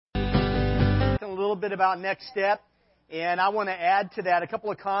talking a little bit about Next Step, and I want to add to that a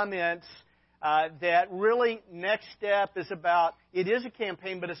couple of comments that really Next Step is about, it is a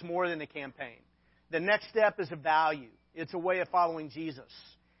campaign, but it's more than a campaign. The Next Step is a value. It's a way of following Jesus.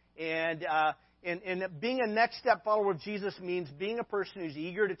 And being a Next Step follower of Jesus means being a person who's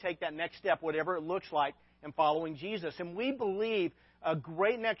eager to take that next step, whatever it looks like, in following Jesus. And we believe a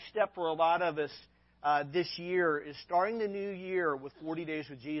great next step for a lot of us this year is starting the new year with 40 Days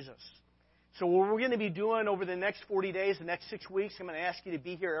with Jesus. So what we're going to be doing over the next 40 days, the next 6 weeks, I'm going to ask you to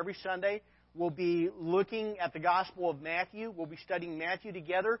be here every Sunday. We'll be looking at the Gospel of Matthew. We'll be studying Matthew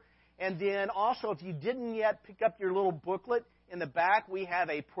together. And then also, if you didn't yet pick up your little booklet, in the back we have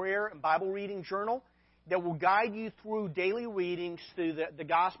a prayer and Bible reading journal that will guide you through daily readings through the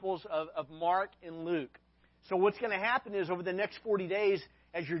Gospels of Mark and Luke. So what's going to happen is over the next 40 days,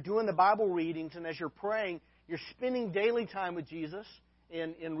 as you're doing the Bible readings and as you're praying, you're spending daily time with Jesus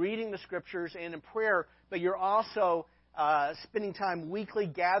in reading the Scriptures and in prayer, but you're also spending time weekly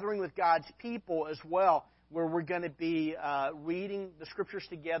gathering with God's people as well, where we're going to be reading the Scriptures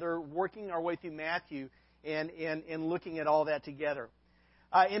together, working our way through Matthew, and looking at all that together.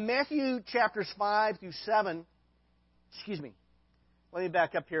 In Matthew chapters 5 through 7, let me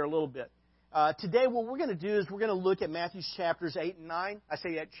back up here a little bit. Today what we're going to do is we're going to look at Matthew's chapters 8 and 9. I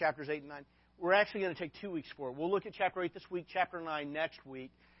say chapters 8 and 9. We're actually going to take 2 weeks for it. We'll look at chapter 8 this week, chapter 9 next week.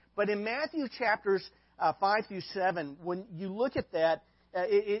 But in Matthew chapters 5 through 7, when you look at that,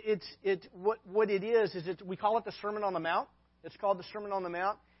 we call it the Sermon on the Mount. It's called the Sermon on the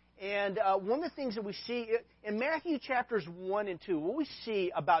Mount. And one of the things that we see in Matthew chapters 1 and 2, what we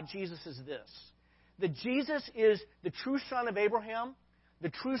see about Jesus is this: that Jesus is the true son of Abraham, the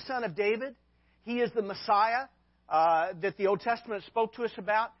true son of David. He is the Messiah that the Old Testament spoke to us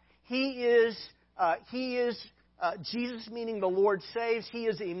about. He is Jesus, meaning the Lord saves. He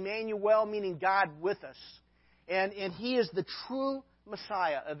is Emmanuel, meaning God with us. And He is the true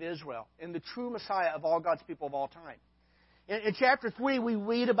Messiah of Israel and the true Messiah of all God's people of all time. In chapter 3, we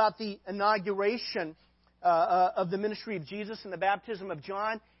read about the inauguration of the ministry of Jesus and the baptism of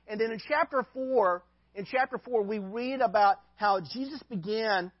John. And then in chapter 4, we read about how Jesus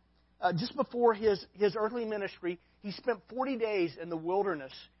began, just before his earthly ministry, he spent 40 days in the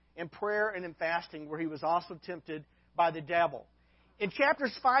wilderness in prayer and in fasting, where he was also tempted by the devil. In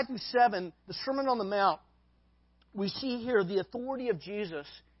chapters 5 through 7, the Sermon on the Mount, we see here the authority of Jesus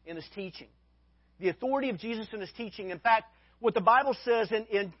in His teaching. The authority of Jesus in His teaching. In fact, what the Bible says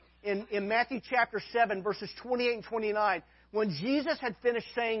in Matthew chapter 7, verses 28 and 29, when Jesus had finished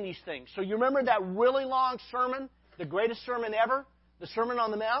saying these things. So you remember that really long sermon, the greatest sermon ever, the Sermon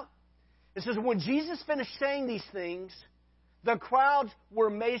on the Mount? It says, when Jesus finished saying these things, the crowds were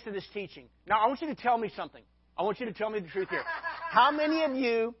amazed at His teaching. Now, I want you to tell me something. I want you to tell me the truth here. How many of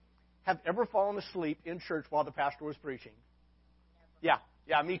you have ever fallen asleep in church while the pastor was preaching? Yeah,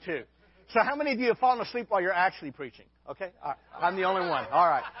 me too. So how many of you have fallen asleep while you're actually preaching? Okay, all right. I'm the only one. All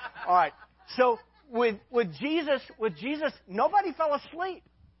right. So with Jesus, nobody fell asleep.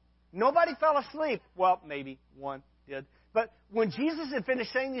 Nobody fell asleep. Well, maybe one did. But when Jesus had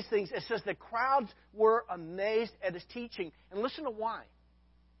finished saying these things, it says the crowds were amazed at His teaching. And listen to why.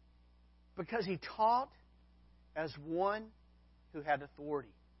 Because He taught as one who had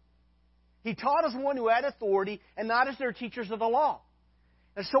authority. He taught as one who had authority and not as their teachers of the law.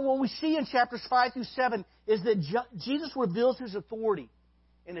 And so what we see in chapters 5 through 7 is that Jesus reveals His authority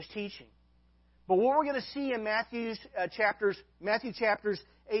in His teaching. But what we're going to see in Matthew chapters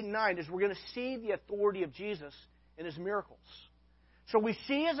 8 and 9 is we're going to see the authority of Jesus in His miracles. So we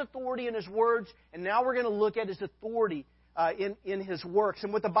see His authority in His words, and now we're going to look at His authority in His works.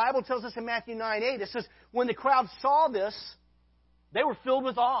 And what the Bible tells us in Matthew 9:8, it says, when the crowd saw this, they were filled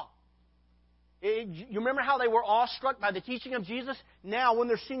with awe. You remember how they were awestruck by the teaching of Jesus? Now, when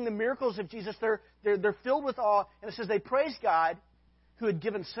they're seeing the miracles of Jesus, they're filled with awe. And it says they praise God who had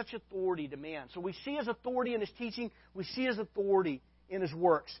given such authority to man. So we see His authority in His teaching. We see His authority in His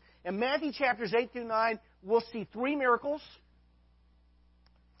works. In Matthew chapters 8 through 9, we'll see 3 miracles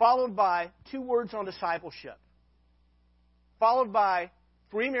followed by 2 words on discipleship. Followed by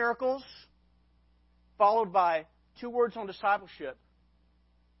 3 miracles, followed by 2 words on discipleship,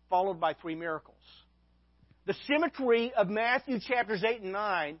 followed by 3 miracles. The symmetry of Matthew chapters 8 and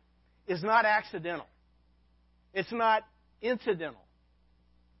 9 is not accidental. It's not incidental.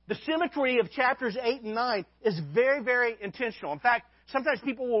 The symmetry of chapters 8 and 9 is very, very intentional. In fact, sometimes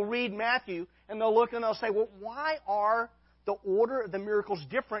people will read Matthew and they'll look and they'll say, well, why are the order of the miracles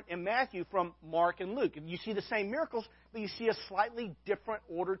different in Matthew from Mark and Luke? You see the same miracles, but you see a slightly different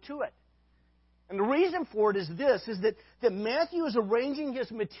order to it. And the reason for it is this, is that Matthew is arranging his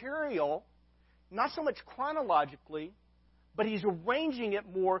material not so much chronologically, but he's arranging it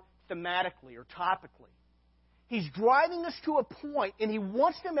more thematically or topically. He's driving us to a point, and he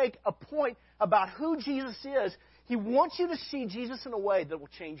wants to make a point about who Jesus is. He wants you to see Jesus in a way that will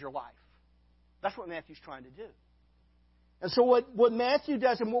change your life. That's what Matthew's trying to do. And so what Matthew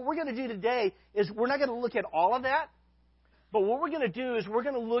does, and what we're going to do today, is we're not going to look at all of that, but what we're going to do is we're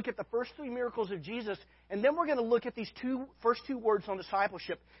going to look at the first 3 miracles of Jesus, and then we're going to look at these first two words on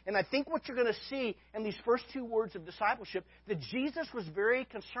discipleship. And I think what you're going to see in these first 2 words of discipleship, that Jesus was very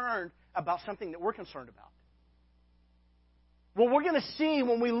concerned about something that we're concerned about. What we're going to see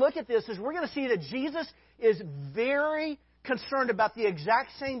when we look at this is we're going to see that Jesus is very concerned about the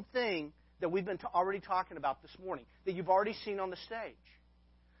exact same thing that we've been already talking about this morning, that you've already seen on the stage.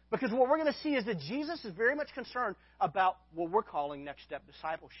 Because what we're going to see is that Jesus is very much concerned about what we're calling next step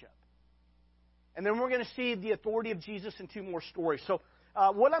discipleship. And then we're going to see the authority of Jesus in 2 more stories. So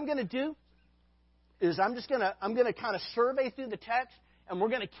what I'm going to do is I'm going to kind of survey through the text, and we're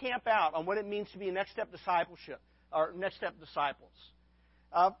going to camp out on what it means to be a next step discipleship, or next step disciples.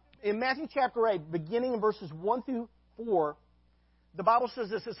 In Matthew chapter 8, beginning in verses 1 through 4, the Bible says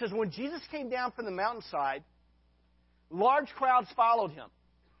this. It says, when Jesus came down from the mountainside, large crowds followed him.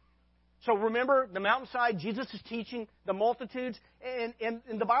 So remember, the mountainside, Jesus is teaching the multitudes, and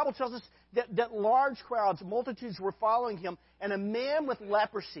the Bible tells us that large crowds, multitudes were following him, and a man with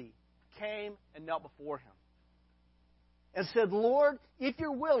leprosy came and knelt before him and said, Lord, if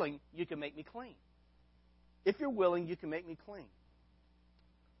you're willing, you can make me clean. If you're willing, you can make me clean.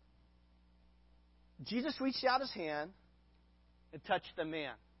 Jesus reached out his hand and touched the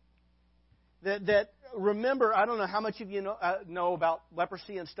man. Remember, I don't know how much of you know about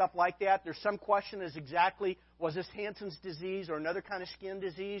leprosy and stuff like that. There's some question as exactly, was this Hansen's disease or another kind of skin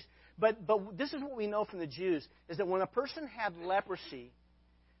disease? But this is what we know from the Jews, is that when a person had leprosy,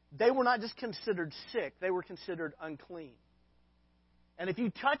 they were not just considered sick, they were considered unclean. And if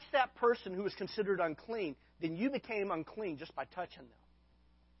you touched that person who was considered unclean, then you became unclean just by touching them.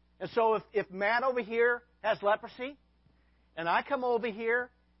 And so if Matt over here has leprosy, and I come over here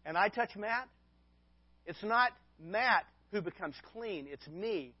and I touch Matt, it's not Matt who becomes clean, it's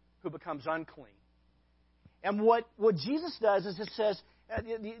me who becomes unclean. And what Jesus does is it says,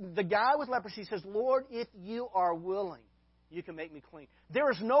 the guy with leprosy says, Lord, if you are willing, you can make me clean. There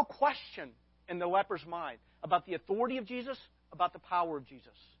is no question in the leper's mind about the authority of Jesus, about the power of Jesus.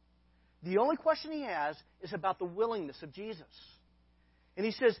 The only question he has is about the willingness of Jesus. And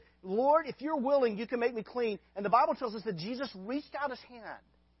he says, Lord, if you're willing, you can make me clean. And the Bible tells us that Jesus reached out his hand.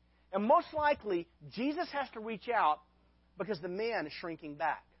 And most likely, Jesus has to reach out because the man is shrinking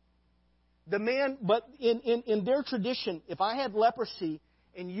back. The man, but in their tradition, if I had leprosy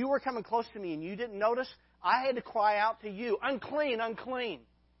and you were coming close to me and you didn't notice, I had to cry out to you, unclean, unclean.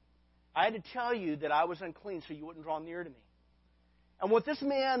 I had to tell you that I was unclean so you wouldn't draw near to me. And what this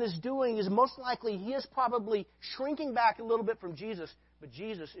man is doing is most likely he is probably shrinking back a little bit from Jesus, but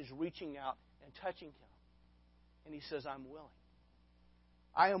Jesus is reaching out and touching him. And he says, I'm willing.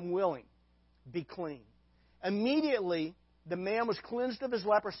 I am willing. Be clean. Immediately, the man was cleansed of his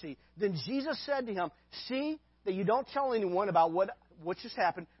leprosy. Then Jesus said to him, see that you don't tell anyone about what just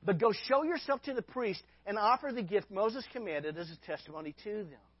happened, but go show yourself to the priest and offer the gift Moses commanded as a testimony to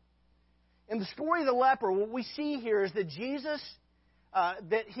them. In the story of the leper, what we see here is that Jesus,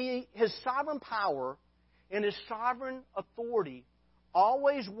 his sovereign power and his sovereign authority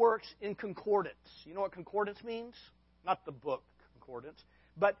always works in concordance. You know what concordance means? Not the book concordance,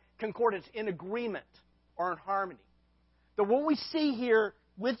 but concordance, in agreement or in harmony. So what we see here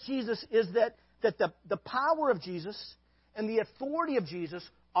with Jesus is that the power of Jesus and the authority of Jesus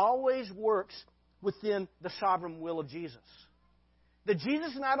always works within the sovereign will of Jesus. That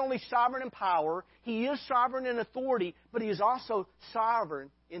Jesus is not only sovereign in power, he is sovereign in authority, but he is also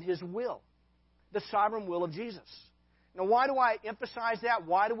sovereign in his will. The sovereign will of Jesus. Now, why do I emphasize that?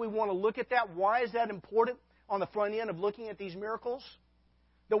 Why do we want to look at that? Why is that important on the front end of looking at these miracles?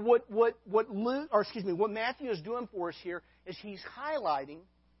 That what Matthew is doing for us here is he's highlighting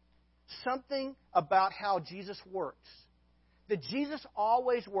something about how Jesus works. That Jesus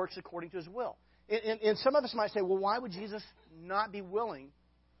always works according to his will. And some of us might say, well, why would Jesus not be willing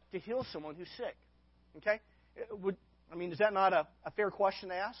to heal someone who's sick? Okay? Is that not a fair question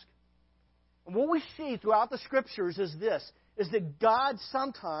to ask? And what we see throughout the Scriptures is this, is that God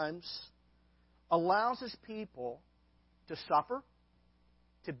sometimes allows his people to suffer,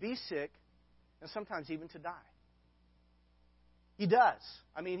 to be sick, and sometimes even to die. He does.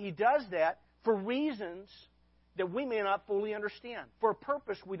 He does that for reasons that we may not fully understand, for a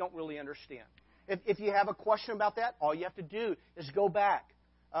purpose we don't really understand. If you have a question about that, all you have to do is go back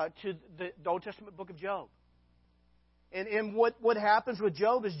to the Old Testament book of Job. And what happens with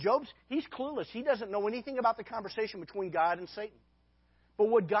Job is he's clueless. He doesn't know anything about the conversation between God and Satan. But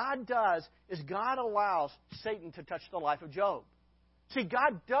what God does is God allows Satan to touch the life of Job. See,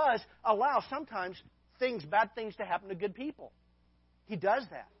 God does allow sometimes bad things to happen to good people. He does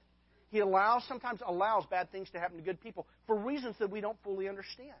that. He sometimes allows bad things to happen to good people for reasons that we don't fully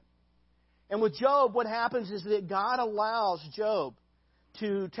understand. And with Job, what happens is that God allows Job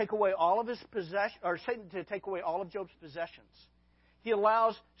to take away all of his possessions, or Satan to take away all of Job's possessions. He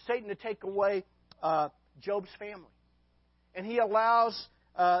allows Satan to take away Job's family. And he allows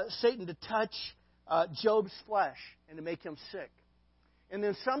Satan to touch Job's flesh and to make him sick. And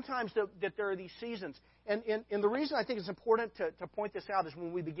then sometimes that there are these seasons. And the reason I think it's important to point this out is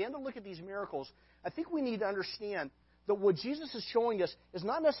when we begin to look at these miracles, I think we need to understand that what Jesus is showing us is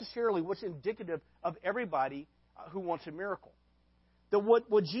not necessarily what's indicative of everybody who wants a miracle. That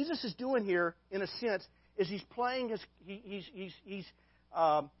what Jesus is doing here, in a sense, is he's playing his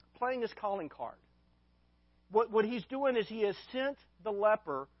calling card. What he's doing is he has sent the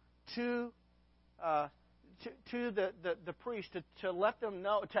leper to the priest to let them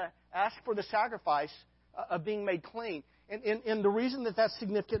know, to ask for the sacrifice of being made clean. And the reason that's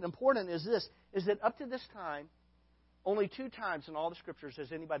significant and important is this, is that up to this time, only 2 times in all the Scriptures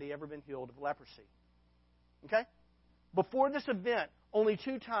has anybody ever been healed of leprosy. Okay? Before this event, only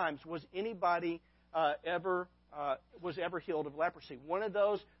 2 times was anybody ever healed of leprosy. One of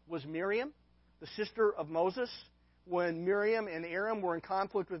those was Miriam, the sister of Moses, when Miriam and Aaron were in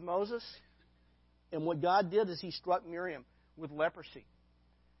conflict with Moses. And what God did is He struck Miriam with leprosy.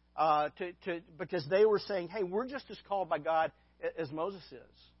 Because they were saying, hey, we're just as called by God as Moses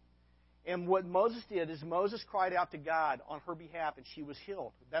is. And what Moses did is Moses cried out to God on her behalf, and she was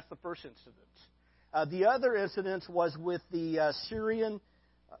healed. That's the first incident. The other incident was with the Syrian,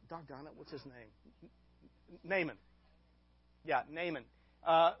 doggone it, what's his name? Naaman. Yeah, Naaman.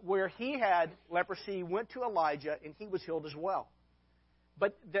 Where he had leprosy, went to Elijah, and he was healed as well.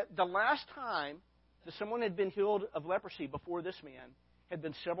 But the last time that someone had been healed of leprosy before this man had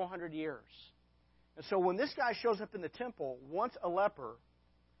been several hundred years. And so when this guy shows up in the temple, once a leper,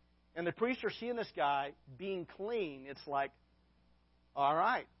 and the priests are seeing this guy being clean, it's like, all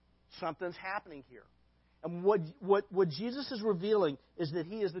right, something's happening here. And what Jesus is revealing is that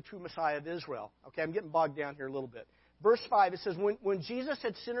He is the true Messiah of Israel. Okay, I'm getting bogged down here a little bit. Verse 5, it says, when Jesus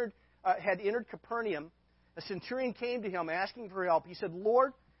had entered Capernaum, a centurion came to Him asking for help. He said,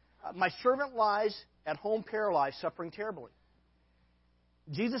 Lord, my servant lies at home paralyzed, suffering terribly.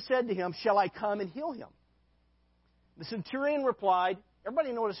 Jesus said to him, shall I come and heal him? The centurion replied,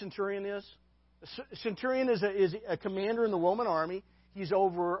 everybody know what a centurion is? A centurion is a commander in the Roman army. He's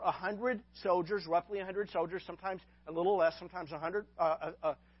over 100 soldiers, roughly 100 soldiers, sometimes a little less, sometimes 100,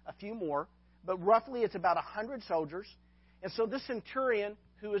 a few more. But roughly it's about 100 soldiers. And so this centurion,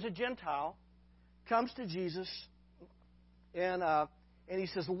 who is a Gentile, comes to Jesus and he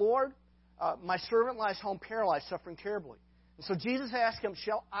says, Lord, my servant lies home paralyzed, suffering terribly. And so Jesus asked him,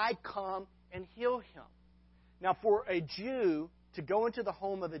 shall I come and heal him? Now, for a Jew to go into the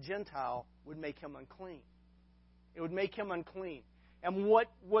home of a Gentile would make him unclean. It would make him unclean. And what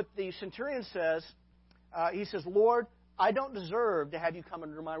the centurion says, he says, Lord, I don't deserve to have you come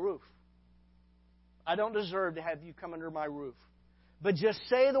under my roof. I don't deserve to have you come under my roof. But just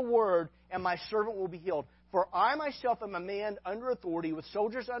say the word, and my servant will be healed. For I myself am a man under authority with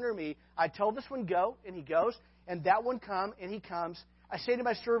soldiers under me. I tell this one, go, and he goes. And that one, come, and he comes. I say to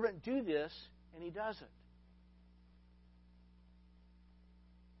my servant, do this, and he does it.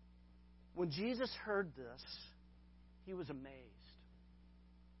 When Jesus heard this, he was amazed.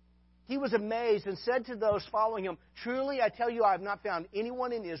 He was amazed and said to those following him, truly I tell you, I have not found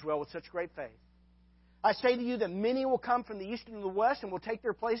anyone in Israel with such great faith. I say to you that many will come from the east and the west and will take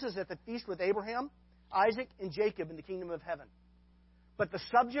their places at the feast with Abraham, Isaac, and Jacob in the kingdom of heaven. But the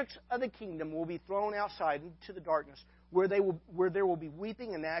subjects of the kingdom will be thrown outside into the darkness, where there will be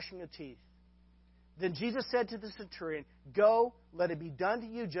weeping and gnashing of teeth. Then Jesus said to the centurion, go, let it be done to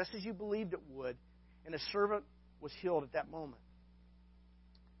you just as you believed it would. And his servant was healed at that moment.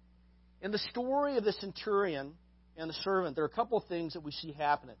 In the story of the centurion and the servant, there are a couple of things that we see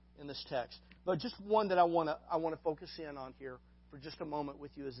happening in this text. But just one that I want to focus in on here for just a moment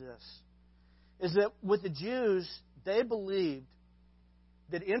with you is this. Is that with the Jews, they believed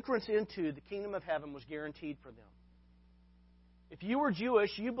that entrance into the kingdom of heaven was guaranteed for them. If you were Jewish,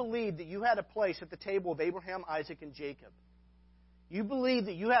 you believed that you had a place at the table of Abraham, Isaac, and Jacob. You believed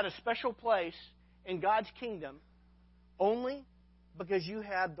that you had a special place in God's kingdom only because you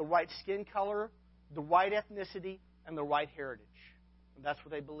had the right skin color, the right ethnicity, and the right heritage. And that's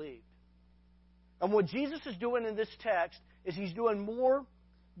what they believed. And what Jesus is doing in this text is He's doing more.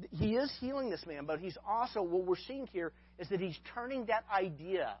 He is healing this man, but He's also, what we're seeing here is that He's turning that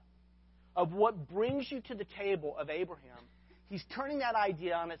idea of what brings you to the table of Abraham, He's turning that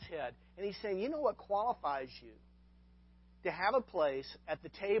idea on its head. And He's saying, you know what qualifies you to have a place at the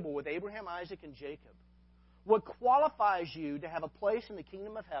table with Abraham, Isaac, and Jacob? What qualifies you to have a place in the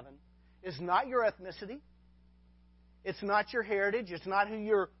kingdom of heaven is not your ethnicity. It's not your heritage. It's not who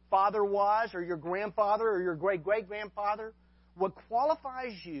your father was or your grandfather or your great-great-grandfather. What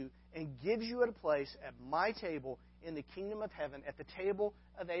qualifies you and gives you a place at my table in the kingdom of heaven, at the table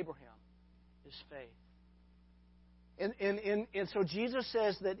of Abraham, is faith. And so Jesus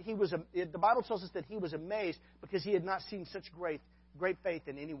says that the Bible tells us that He was amazed because He had not seen such great faith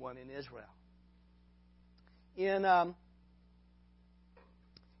in anyone in Israel. In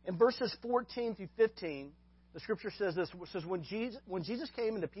verses 14 through 15, the Scripture says this. It says, when Jesus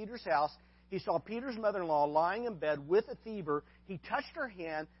came into Peter's house, He saw Peter's mother-in-law lying in bed with a fever. He touched her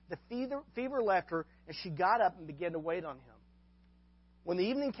hand. The fever left her, and she got up and began to wait on Him. When the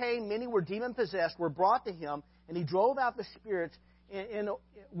evening came, many were demon-possessed, were brought to Him, and He drove out the spirits, and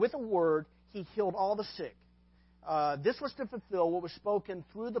with a word, He healed all the sick. This was to fulfill what was spoken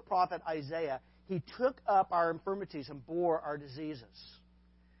through the prophet Isaiah. He took up our infirmities and bore our diseases.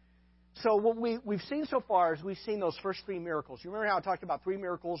 So what we've seen so far is we've seen those first three miracles. You remember how I talked about three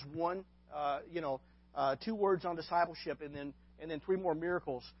miracles? One, 2 words on discipleship, and then 3 more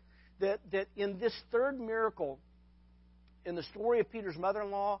miracles. That in this third miracle, in the story of Peter's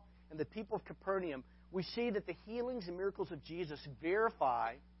mother-in-law and the people of Capernaum, we see that the healings and miracles of Jesus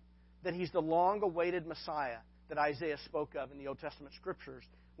verify that He's the long-awaited Messiah that Isaiah spoke of in the Old Testament Scriptures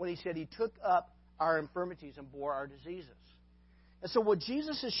when he said He took up our infirmities and bore our diseases. And so what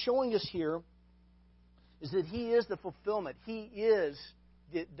Jesus is showing us here is that He is the fulfillment. He is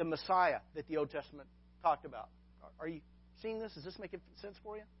the Messiah that the Old Testament talked about. Are you seeing this? Is this making sense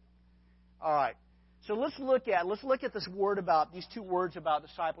for you? All right. So let's look at this word about these 2 words about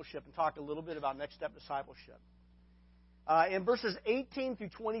discipleship and talk a little bit about next step discipleship. In verses 18 through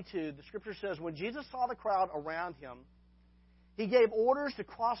 22, the Scripture says, when Jesus saw the crowd around Him, He gave orders to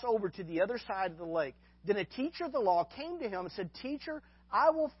cross over to the other side of the lake. Then a teacher of the law came to Him and said, Teacher, I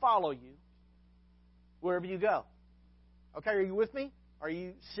will follow you wherever you go. Okay, are you with me? Are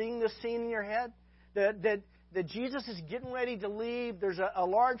you seeing this scene in your head? That Jesus is getting ready to leave. There's a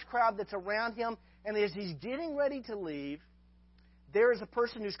large crowd that's around Him. And as He's getting ready to leave, there is a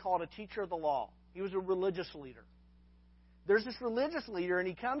person who's called a teacher of the law. He was a religious leader. There's this religious leader, and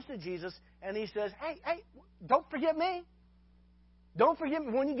he comes to Jesus, and he says, Hey, don't forget me. Don't forget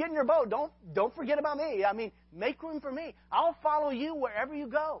me. When you get in your boat, don't forget about me. I mean, make room for me. I'll follow you wherever you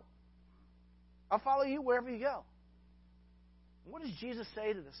go. I'll follow you wherever you go. What does Jesus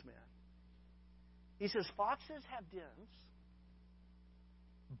say to this man? He says, foxes have dens.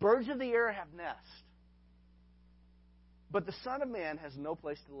 Birds of the air have nests. But the Son of Man has no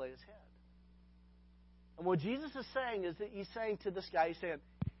place to lay His head. And what Jesus is saying is that He's saying to this guy, He's saying,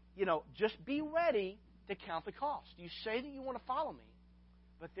 just be ready to count the cost. You say that you want to follow me,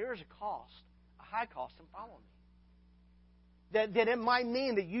 but there is a cost, a high cost in following me. That it might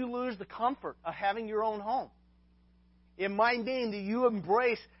mean that you lose the comfort of having your own home. It might mean that you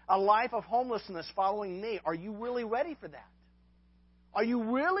embrace a life of homelessness following me. Are you really ready for that? Are you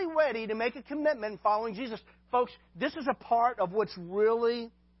really ready to make a commitment in following Jesus? Folks, this is a part of what's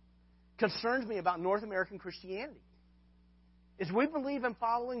really concerns me about North American Christianity. Is we believe in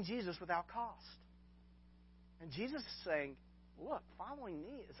following Jesus without cost. And Jesus is saying, look, following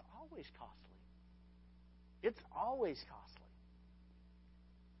me is always costly. It's always costly.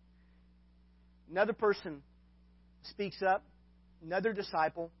 Another person speaks up, another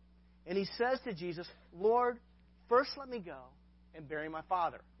disciple, and he says to Jesus, Lord, first let me go and bury my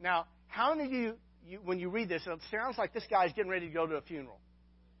father. Now, how many of you, when you read this, it sounds like this guy's getting ready to go to a funeral.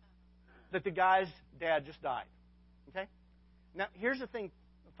 That the guy's dad just died. Okay? Now, here's the thing,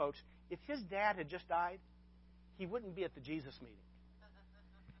 folks. If his dad had just died, he wouldn't be at the Jesus meeting.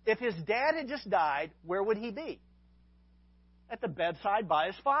 If his dad had just died, where would he be? At the bedside by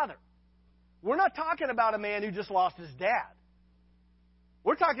his father. We're not talking about a man who just lost his dad.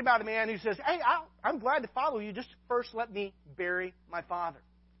 We're talking about a man who says, hey, I'm glad to follow you. Just first let me bury my father.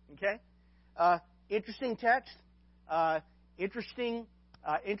 Okay? Interesting text. Interesting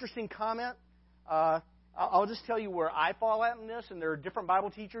comment. I'll just tell you where I fall at in this, and there are different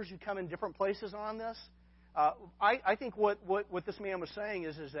Bible teachers who come in different places on this. I think what this man was saying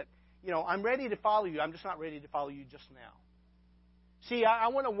is that, I'm ready to follow you. I'm just not ready to follow you just now. See, I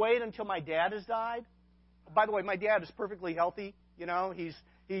want to wait until my dad has died. By the way, my dad is perfectly healthy. You know, he's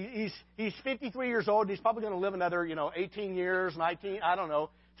 53 years old. He's probably going to live another, 18 years, 19, I don't know,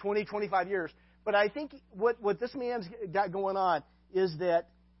 20, 25 years. But I think what this man's got going on is that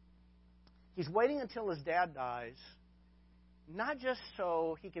he's waiting until his dad dies, not just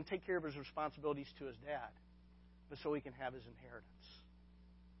so he can take care of his responsibilities to his dad, but so he can have his inheritance.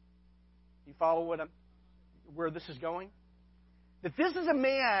 You follow where this is going? That this is a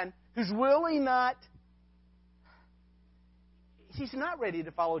man who's really he's not ready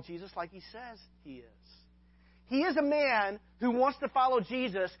to follow Jesus like he says he is. He is a man who wants to follow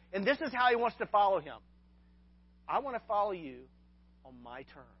Jesus, and this is how he wants to follow him. I want to follow you on my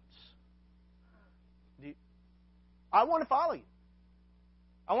terms. I want to follow you.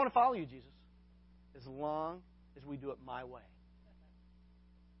 I want to follow you, Jesus, as long as we do it my way.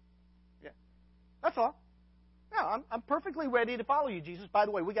 Yeah, that's all. Yeah, I'm perfectly ready to follow you, Jesus. By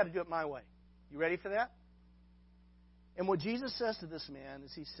the way, we got to do it my way. You ready for that? And what Jesus says to this man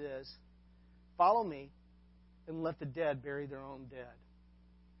is he says, follow me and let the dead bury their own dead.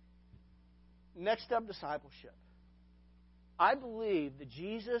 Next step, discipleship. I believe that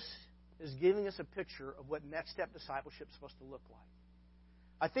Jesus is giving us a picture of what next step discipleship is supposed to look like.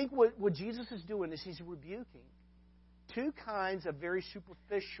 I think what Jesus is doing is he's rebuking two kinds of very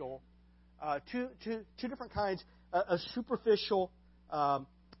superficial, two different kinds of superficial.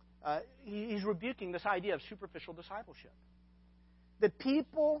 He's rebuking this idea of superficial discipleship. That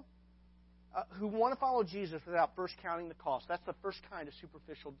people who want to follow Jesus without first counting the cost, that's the first kind of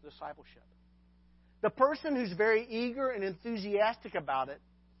superficial discipleship. The person who's very eager and enthusiastic about it,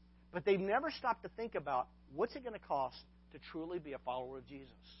 but they've never stopped to think about what's it going to cost to truly be a follower of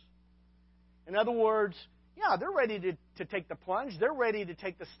Jesus. In other words, yeah, they're ready to take the plunge. They're ready to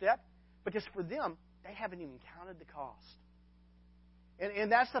take the step. Because for them, they haven't even counted the cost.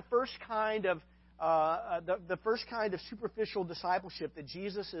 And that's the first kind of the first kind of superficial discipleship that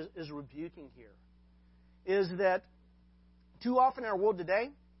Jesus is rebuking here. Is that too often in our world today,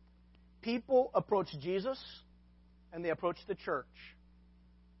 people approach Jesus and they approach the church.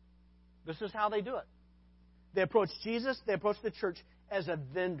 This is how they do it. They approach Jesus, they approach the church as a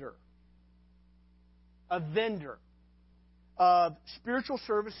vendor. A vendor of spiritual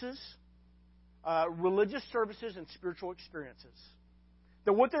services, religious services, and spiritual experiences.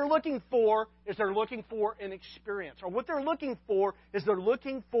 That what they're looking for is they're looking for an experience. Or what they're looking for is they're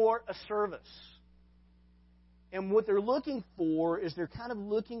looking for a service. And what they're looking for is they're kind of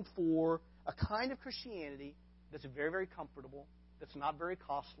looking for a kind of Christianity that's very, very comfortable, that's not very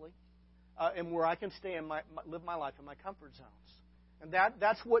costly, and where I can stay and live my life in my comfort zones. And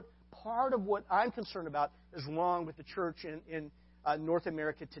that's what part of what I'm concerned about is wrong with the church in North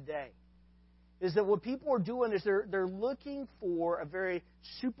America today. Is that what people are doing is they're looking for a very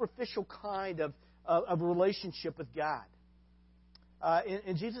superficial kind of relationship with God.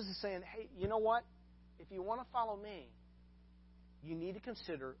 And Jesus is saying, hey, you know what? If you want to follow me, you need to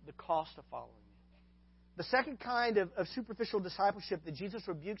consider the cost of following me. The second kind of superficial discipleship that Jesus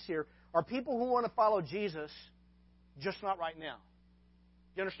rebukes here are people who want to follow Jesus, just not right now.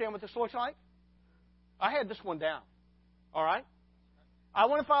 You understand what this looks like? I had this one down. All right? I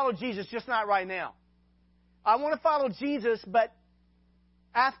want to follow Jesus, just not right now. I want to follow Jesus, but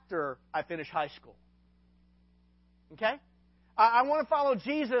after I finish high school. Okay? I want to follow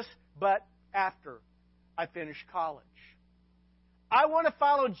Jesus, but after I finish college. I want to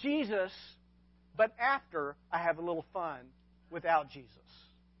follow Jesus, but after I have a little fun without Jesus.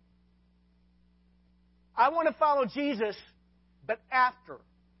 I want to follow Jesus, but after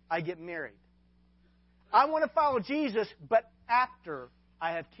I get married. I want to follow Jesus, but after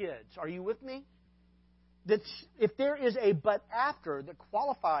I have kids. Are you with me? That if there is a but after that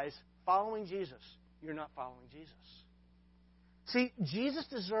qualifies following Jesus, you're not following Jesus. See, Jesus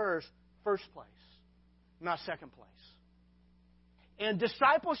deserves first place, not second place. And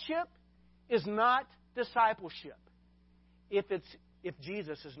discipleship is not discipleship if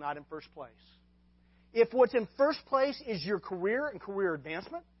Jesus is not in first place. If what's in first place is your career and career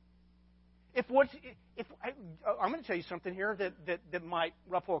advancement, I'm going to tell you something here that might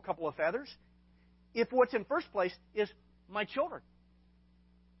ruffle a couple of feathers. If what's in first place is my children.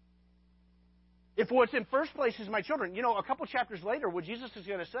 If what's in first place is my children. You know, a couple chapters later, what Jesus is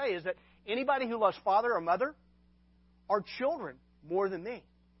going to say is that anybody who loves father or mother or children more than me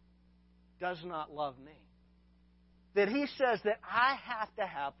does not love me. That he says that I have to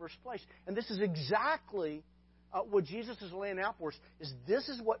have first place. And this is exactly what Jesus is laying out for us. This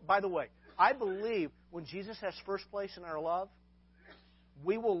is what, by the way, I believe when Jesus has first place in our love,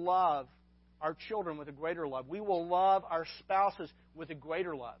 we will love our children with a greater love. We will love our spouses with a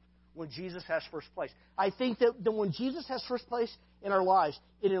greater love. when Jesus has first place. I think that when Jesus has first place in our lives,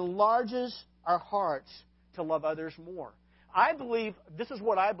 it enlarges our hearts to love others more. I believe, this is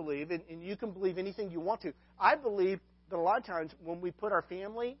what I believe, and you can believe anything you want to. I believe that a lot of times when we put our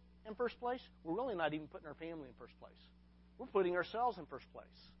family in first place, we're really not even putting our family in first place. We're putting ourselves in first place.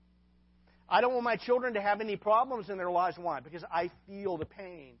 I don't want my children to have any problems in their lives. Why? Because I feel the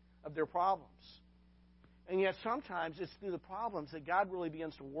pain of their problems. And yet sometimes it's through the problems that God really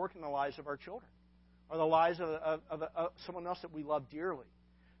begins to work in the lives of our children or the lives of someone else that we love dearly.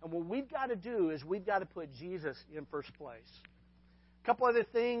 And what we've got to do is we've got to put Jesus in first place. A couple other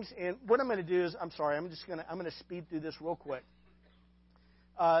things, and what I'm going to do is, I'm going to speed through this real quick.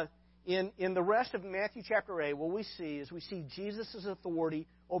 In the rest of Matthew chapter 8, what we see is we see Jesus' authority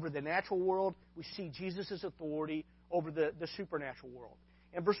over the natural world. We see Jesus' authority over the supernatural world.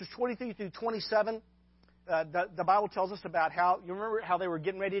 In verses 23 through 27, the Bible tells us about how, you remember how they were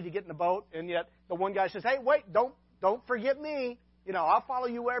getting ready to get in the boat, and yet the one guy says, hey, wait, don't forget me. I'll follow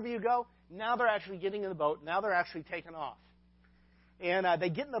you wherever you go. Now they're actually getting in the boat. Now they're actually taking off. And they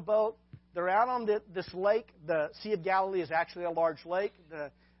get in the boat. They're out on this lake. The Sea of Galilee is actually a large lake,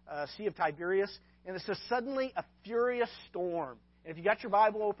 the Sea of Tiberias. And it says, suddenly a furious storm. And if you got your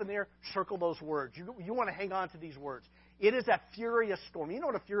Bible open there, circle those words. You want to hang on to these words. It is a furious storm. You know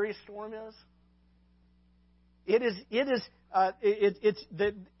what a furious storm is? In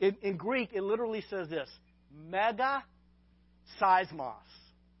Greek, it literally says this, mega seismos.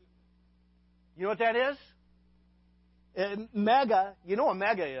 You know what that is? Mega, you know what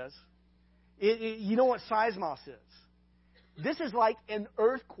mega is. You know what seismos is. This is like an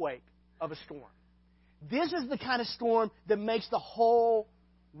earthquake of a storm. This is the kind of storm that makes the whole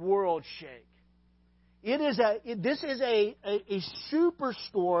world shake. This is a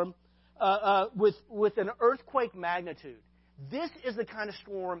superstorm with an earthquake magnitude. This is the kind of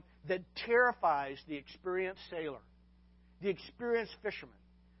storm that terrifies the experienced sailor, the experienced fisherman,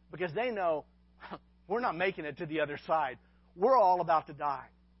 because they know we're not making it to the other side. We're all about to die.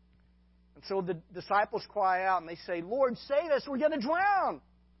 And so the disciples cry out and they say, Lord, save us, we're going to drown.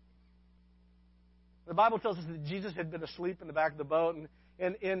 The Bible tells us that Jesus had been asleep in the back of the boat,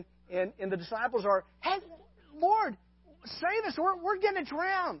 and the disciples are, hey, Lord, save us, we're going to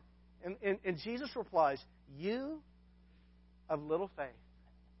drown. And Jesus replies, you of little faith,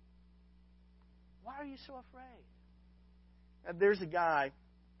 why are you so afraid? Now, there's a guy,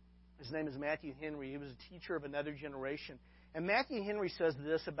 his name is Matthew Henry. He was a teacher of another generation. And Matthew Henry says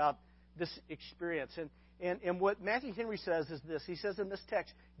this about this experience. And what Matthew Henry says is this. He says in this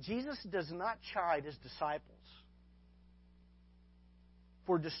text, Jesus does not chide his disciples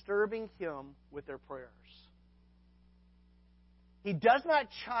for disturbing him with their prayers. He does not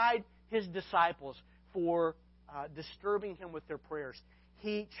chide his disciples for disturbing him with their prayers.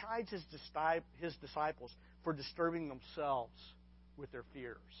 He chides his disciples for disturbing themselves with their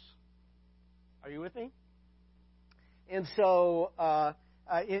fears. Are you with me? And so,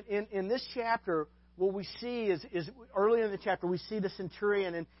 in this chapter, what we see is early in the chapter, we see the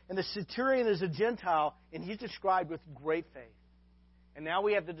centurion, and the centurion is a Gentile, and he's described with great faith. And now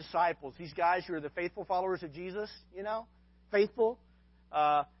we have the disciples, these guys who are the faithful followers of Jesus, faithful,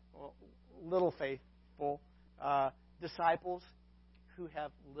 little faithful, disciples who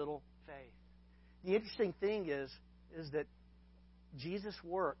have little faith. The interesting thing is that Jesus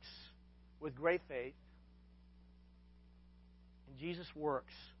works with great faith, and Jesus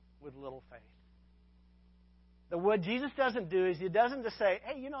works with little faith. That what Jesus doesn't do is he doesn't just say,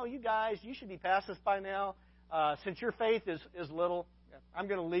 hey, you guys, you should be past this by now. Since your faith is little, I'm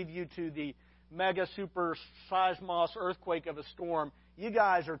going to leave you to the mega super seismos earthquake of a storm. You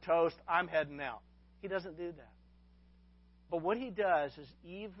guys are toast. I'm heading out. He doesn't do that. But what he does is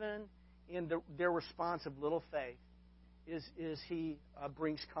even in their response of little faith is he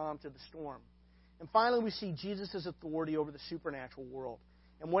brings calm to the storm. And finally, we see Jesus' authority over the supernatural world.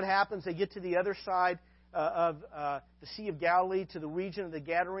 And what happens? They get to the other side of the Sea of Galilee, to the region of the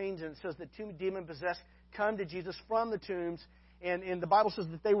Gadarenes, and it says that two demon-possessed come to Jesus from the tombs. And the Bible says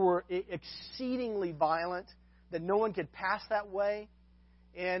that they were exceedingly violent, that no one could pass that way.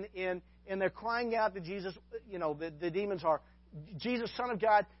 And they're crying out to Jesus. The demons are, Jesus, Son of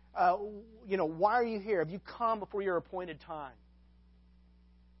God, why are you here? Have you come before your appointed time?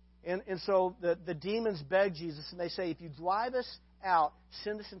 And so the demons beg Jesus, and they say, if you drive us out,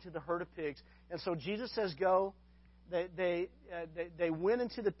 send us into the herd of pigs. And so Jesus says, go. They went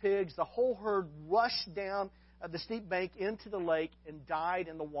into the pigs. The whole herd rushed down the steep bank into the lake and died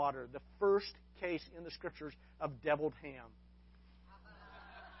in the water. The first case in the Scriptures of deviled ham.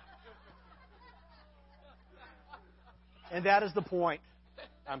 And that is the point.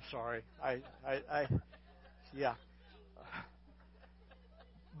 I'm sorry. Yeah.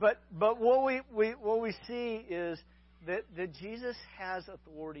 But what we see is that Jesus has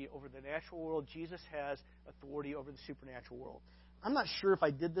authority over the natural world. Jesus has authority over the supernatural world. I'm not sure if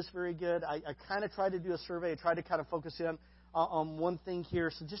I did this very good. I kind of tried to do a survey. I tried to kind of focus in on one thing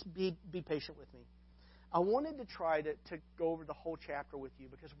here. So just be patient with me. I wanted to try to go over the whole chapter with you,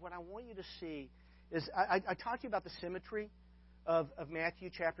 because what I want you to see is I talked to you about the symmetry of Matthew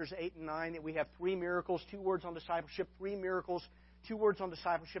chapters 8 and 9, that we have 3 miracles, 2 words on discipleship, 3 miracles, 2 words on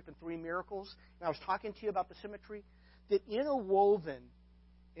discipleship, and 3 miracles. And I was talking to you about the symmetry. That interwoven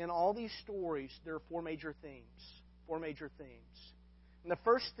in all these stories, there are 4 major themes. 4 major themes. And the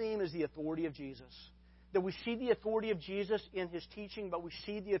first theme is the authority of Jesus. That we see the authority of Jesus in His teaching, but we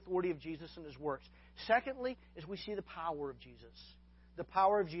see the authority of Jesus in His works. Secondly, is we see the power of Jesus. The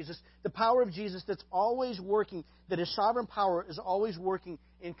power of Jesus. The power of Jesus that's always working, that His sovereign power is always working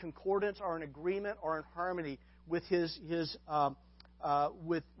in concordance or in agreement or in harmony with His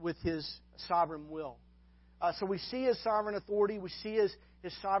sovereign will. So we see His sovereign authority. We see His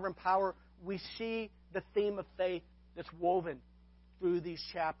sovereign power. We see the theme of faith that's woven through these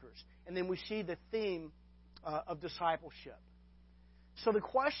chapters. And then we see the theme of discipleship. So the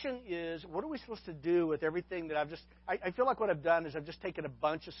question is, what are we supposed to do with everything that I've just... I feel like what I've done is I've just taken a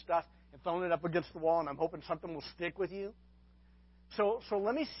bunch of stuff and thrown it up against the wall, and I'm hoping something will stick with you. So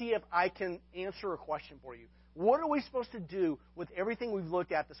let me see if I can answer a question for you. What are we supposed to do with everything we've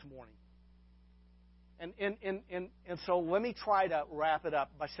looked at this morning? And so let me try to wrap it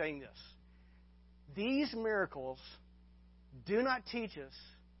up by saying this. These miracles do not teach us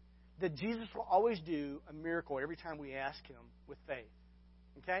that Jesus will always do a miracle every time we ask Him with faith.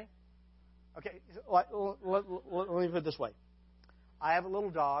 Okay? Okay, let me put it this way. I have a little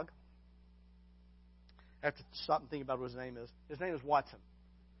dog. I have to stop and think about what his name is. His name is Watson.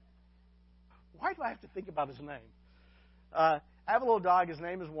 Why do I have to think about his name? I have a little dog. His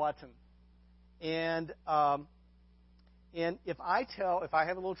name is Watson. And if I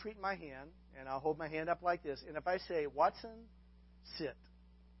have a little treat in my hand, and I'll hold my hand up like this, and if I say, Watson, sit,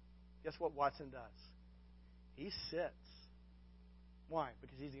 guess what Watson does? He sits. Why?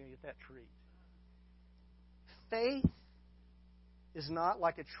 Because he's going to get that treat. Faith is not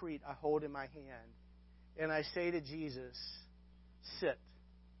like a treat I hold in my hand, and I say to Jesus, sit.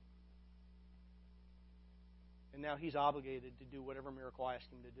 And now He's obligated to do whatever miracle I ask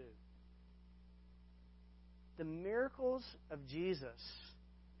Him to do. The miracles of Jesus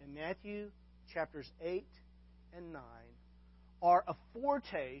in Matthew chapters 8 and 9 are a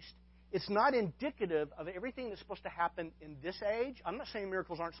foretaste. It's not indicative of everything that's supposed to happen in this age. I'm not saying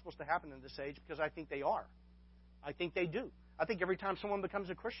miracles aren't supposed to happen in this age, because I think they are. I think they do. I think every time someone becomes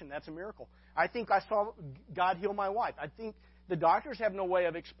a Christian, that's a miracle. I think I saw God heal my wife. I think the doctors have no way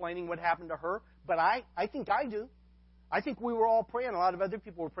of explaining what happened to her, but I think I do. I think we were all praying. A lot of other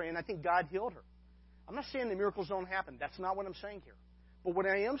people were praying. I think God healed her. I'm not saying the miracles don't happen. That's not what I'm saying here. But what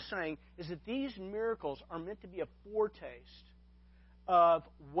I am saying is that these miracles are meant to be a foretaste of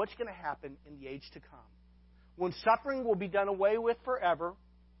what's going to happen in the age to come. When suffering will be done away with forever,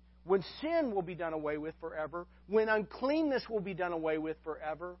 when sin will be done away with forever, when uncleanness will be done away with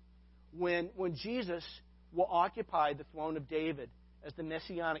forever, when Jesus will occupy the throne of David as the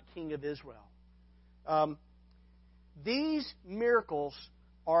Messianic King of Israel. These miracles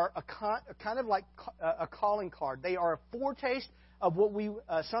are a kind of like a calling card. They are a foretaste of what we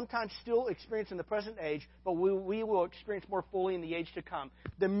sometimes still experience in the present age, but we will experience more fully in the age to come.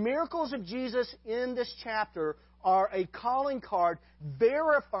 The miracles of Jesus in this chapter are a calling card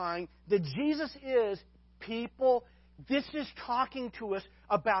verifying that Jesus is people. This is talking to us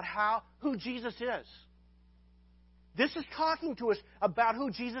about who Jesus is. This is talking to us about who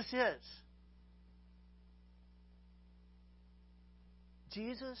Jesus is.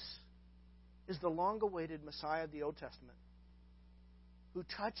 Jesus is the long-awaited Messiah of the Old Testament who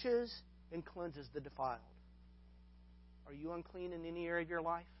touches and cleanses the defiled. Are you unclean in any area of your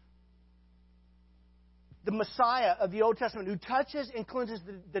life? The Messiah of the Old Testament who touches and cleanses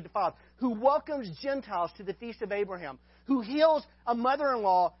the defiled, who welcomes Gentiles to the feast of Abraham, who heals a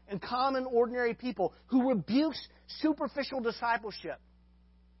mother-in-law and common, ordinary people, who rebukes superficial discipleship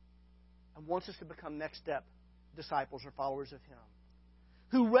and wants us to become next step disciples or followers of Him,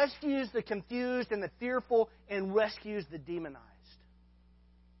 who rescues the confused and the fearful and rescues the demonized.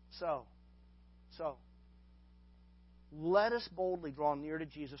 So, let us boldly draw near to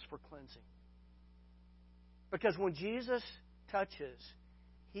Jesus for cleansing. Because when Jesus touches,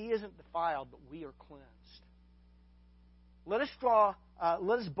 He isn't defiled, but we are cleansed. Let us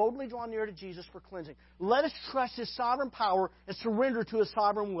boldly draw near to Jesus for cleansing. Let us trust His sovereign power and surrender to His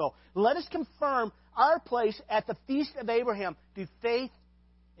sovereign will. Let us confirm our place at the feast of Abraham through faith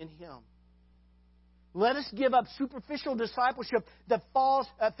in Him. Let us give up superficial discipleship that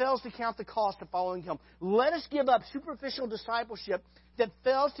fails to count the cost of following Him. Let us give up superficial discipleship that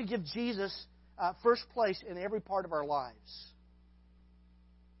fails to give Jesus first place in every part of our lives.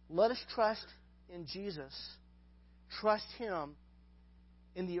 Let us trust in Jesus. Trust Him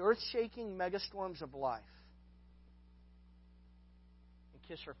in the earth-shaking megastorms of life. And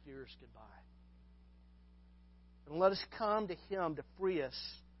kiss our fears goodbye. And let us come to Him to free us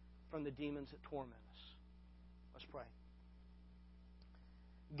from the demons that torment us. Let's pray.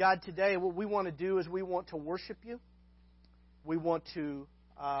 God, today what we want to do is we want to worship You. We want to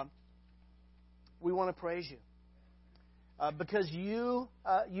praise You. Because You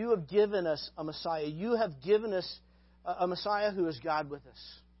have given us a Messiah. You have given us a Messiah who is God with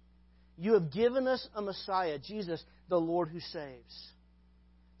us. You have given us a Messiah, Jesus, the Lord who saves.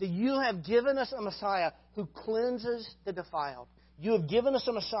 That You have given us a Messiah who cleanses the defiled. You have given us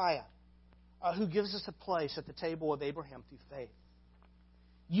a Messiah who gives us a place at the table of Abraham through faith.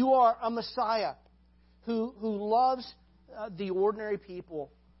 You are a Messiah who loves the ordinary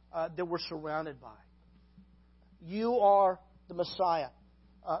people that we're surrounded by. You are the Messiah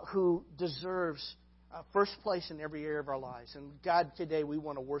who deserves first place in every area of our lives. And God, today we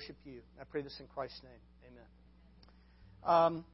want to worship You. I pray this in Christ's name. Amen.